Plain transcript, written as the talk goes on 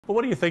Well,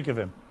 what do you think of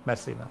him,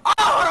 Messi, man?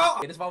 Oh,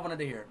 no. This is what I wanted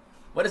to hear.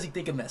 What does he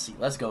think of Messi?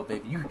 Let's go,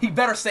 baby. He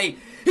better say,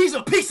 he's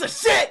a piece of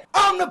shit.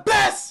 I'm the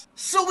best.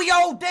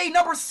 Suio day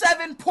number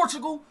 7,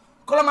 Portugal.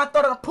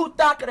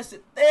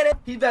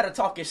 He better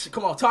talk his shit.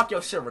 Come on, talk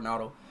your shit,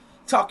 Ronaldo.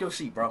 Talk your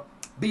shit, bro.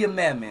 Be a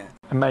man.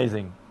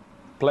 Amazing.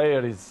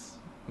 Player is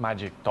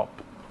magic,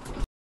 top.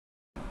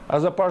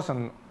 As a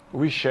person,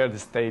 we shared the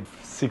stage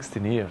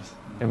 16 years.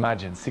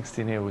 Imagine,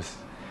 16 years.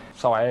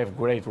 So I have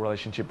great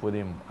relationship with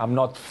him. I'm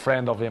not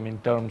friend of him in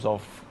terms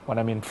of, when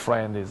I mean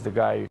friend, is the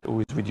guy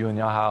who is with you in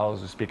your house,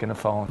 who speak on the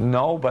phone.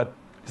 No, but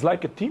he's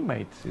like a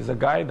teammate. He's a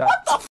guy that...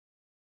 What the f***?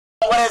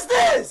 What is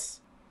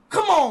this?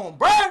 Come on,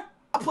 bruh.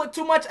 I put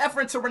too much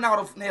effort into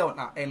Ronaldo. Hell,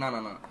 nah. Hey,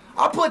 no.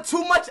 I put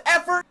too much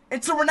effort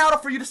into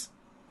Ronaldo for you to...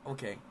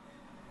 Okay.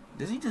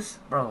 Does he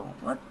just... Bro,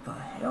 what the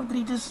hell did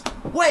he just...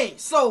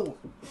 Wait, so...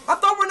 I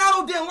thought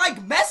Ronaldo didn't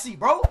like Messi,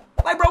 bro.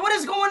 Like, bro, what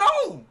is going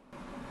on?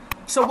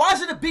 So why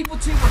is it a beef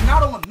between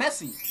Ronaldo and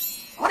Messi?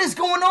 What is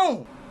going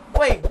on?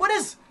 Wait, what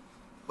is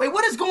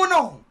going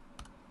on?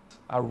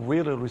 I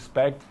really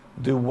respect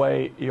the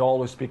way he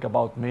always speak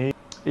about me.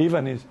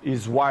 Even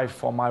his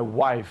wife or my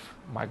wife,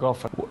 my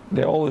girlfriend,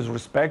 they always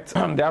respect.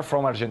 They are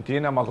from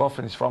Argentina. My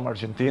girlfriend is from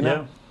Argentina.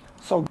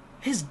 Yeah. So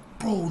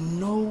Bro,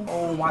 no.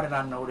 Oh, why did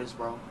I know this,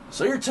 bro?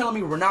 So you're telling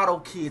me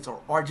Ronaldo kids are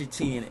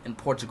Argentinian and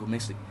Portugal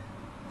mixing?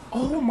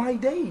 Oh my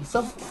days.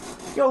 So,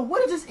 yo,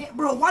 what is this,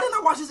 bro? Why didn't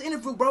I watch this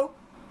interview, bro?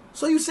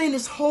 So you saying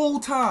this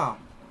whole time?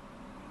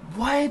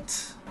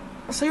 What?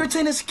 So you're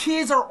saying his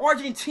kids are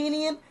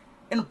Argentinian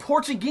and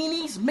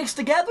Portuguese mixed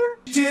together?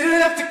 You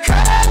didn't have to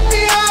cut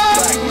me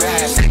off.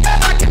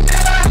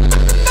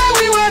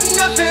 We were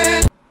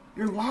nothing.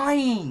 You're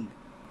lying.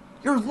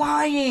 You're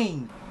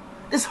lying.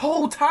 This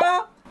whole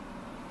time?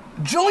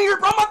 Junior,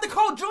 bro, I'm about to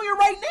call Junior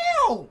right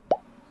now.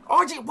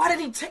 RJ, why did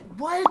he take,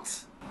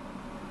 what?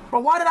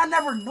 Bro, why did I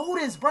never know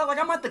this, bro? Like,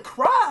 I'm about to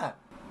cry.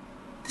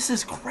 This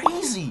is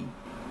crazy.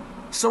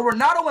 So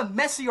Ronaldo and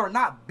Messi are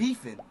not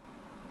beefing.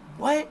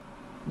 What?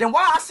 Then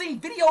why I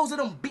seen videos of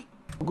them beef?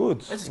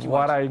 good.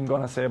 What I'm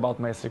gonna say about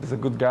Messi, he's a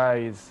good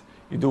guy.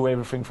 He do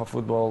everything for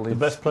football. The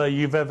best player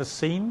you've ever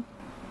seen?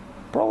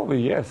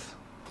 Probably yes.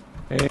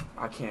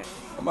 I can't.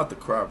 I'm about to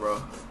cry,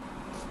 bro.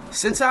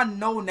 Since I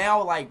know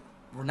now, like,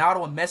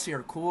 Ronaldo and Messi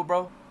are cool,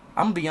 bro,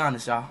 I'm gonna be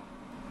honest, y'all.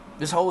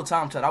 This whole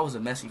time, Chad, I was a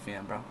Messi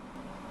fan, bro.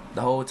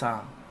 The whole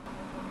time.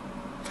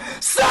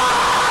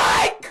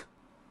 Psych!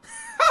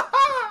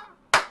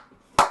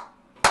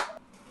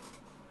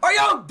 Are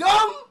y'all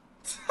dumb?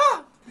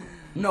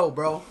 No,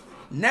 bro.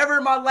 Never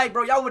in my life,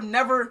 bro. Y'all would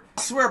never,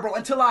 I swear, bro,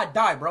 until I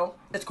die, bro.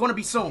 It's gonna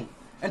be soon.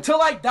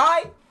 Until I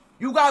die,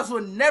 you guys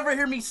will never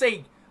hear me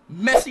say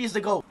Messi is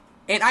the GOAT.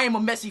 And I am a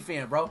Messi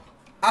fan, bro.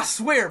 I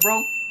swear,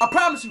 bro. I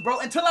promise you, bro.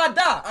 Until I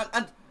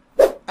die.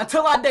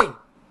 Until I die.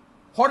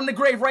 Heart in the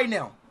grave right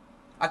now.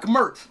 I can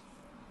merch.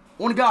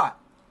 On God.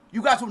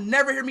 You guys will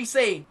never hear me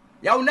say,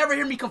 y'all will never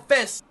hear me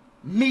confess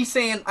me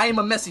saying I am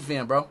a Messi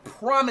fan, bro.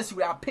 Promise you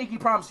that. I pinky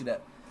promise you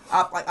that.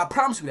 I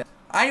promise you that.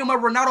 I am a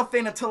Ronaldo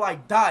fan until I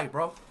die,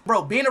 bro.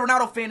 Bro, being a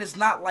Ronaldo fan is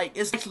not like,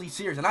 it's actually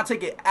serious. And I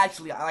take it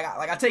actually,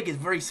 I take it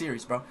very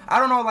serious, bro. I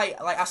don't know, like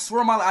I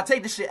swear my life, I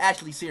take this shit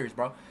actually serious,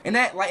 bro. And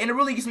that, like, and it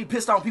really gets me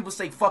pissed off when people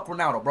say fuck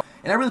Ronaldo, bro.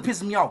 And that really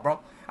pisses me off,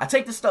 bro. I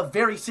take this stuff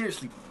very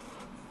seriously.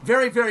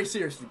 Very, very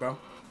seriously, bro.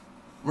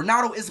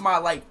 Ronaldo is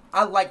my,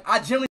 I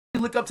genuinely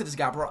look up to this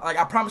guy, bro. Like,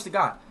 I promise to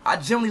God, I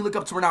genuinely look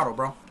up to Ronaldo,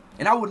 bro.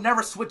 And I would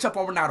never switch up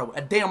on Ronaldo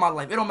a day in my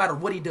life. It don't matter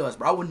what he does,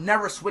 bro. I would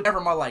never switch ever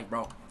in my life,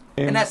 bro.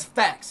 And that's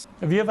facts.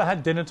 Have you ever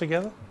had dinner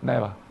together?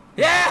 Never.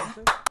 Yeah!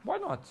 Why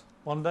not?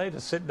 One day to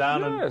sit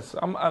down and... Yes.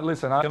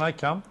 Listen, Can I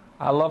come?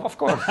 I love, of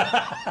course.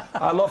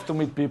 I love to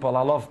meet people.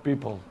 I love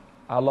people.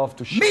 I love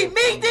to share. Meet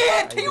me,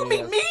 Dan! Can you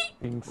meet me?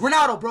 Things.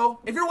 Ronaldo, bro,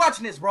 if you're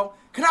watching this, bro,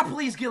 can I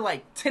please get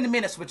like 10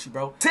 minutes with you,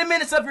 bro? 10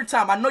 minutes of your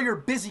time. I know you're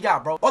a busy guy,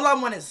 bro. All I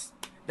want is,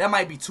 that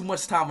might be too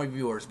much time for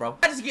viewers, bro.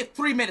 I just get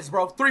 3 minutes,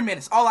 bro. 3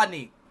 minutes. All I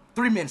need.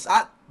 3 minutes.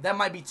 That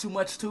might be too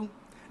much, too.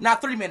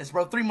 Not 3 minutes,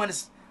 bro. 3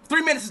 minutes.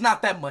 3 minutes is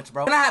not that much,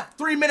 bro. Can I have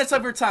 3 minutes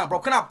of your time, bro?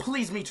 Can I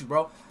please meet you,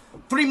 bro?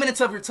 3 minutes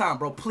of your time,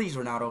 bro. Please,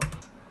 Ronaldo.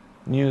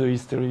 New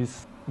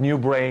histories, new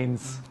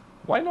brains.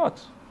 Why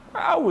not?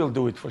 I will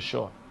do it for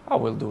sure. I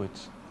will do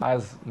it.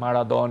 As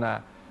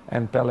Maradona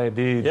and Pelé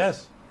did.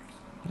 Yes.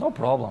 No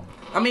problem.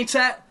 I mean,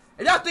 chat,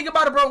 if y'all think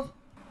about it, bro,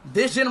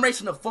 this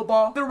generation of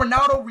football, if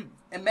Ronaldo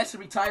and Messi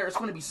retire, it's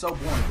going to be so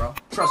boring, bro.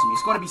 Trust me,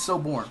 it's going to be so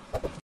boring.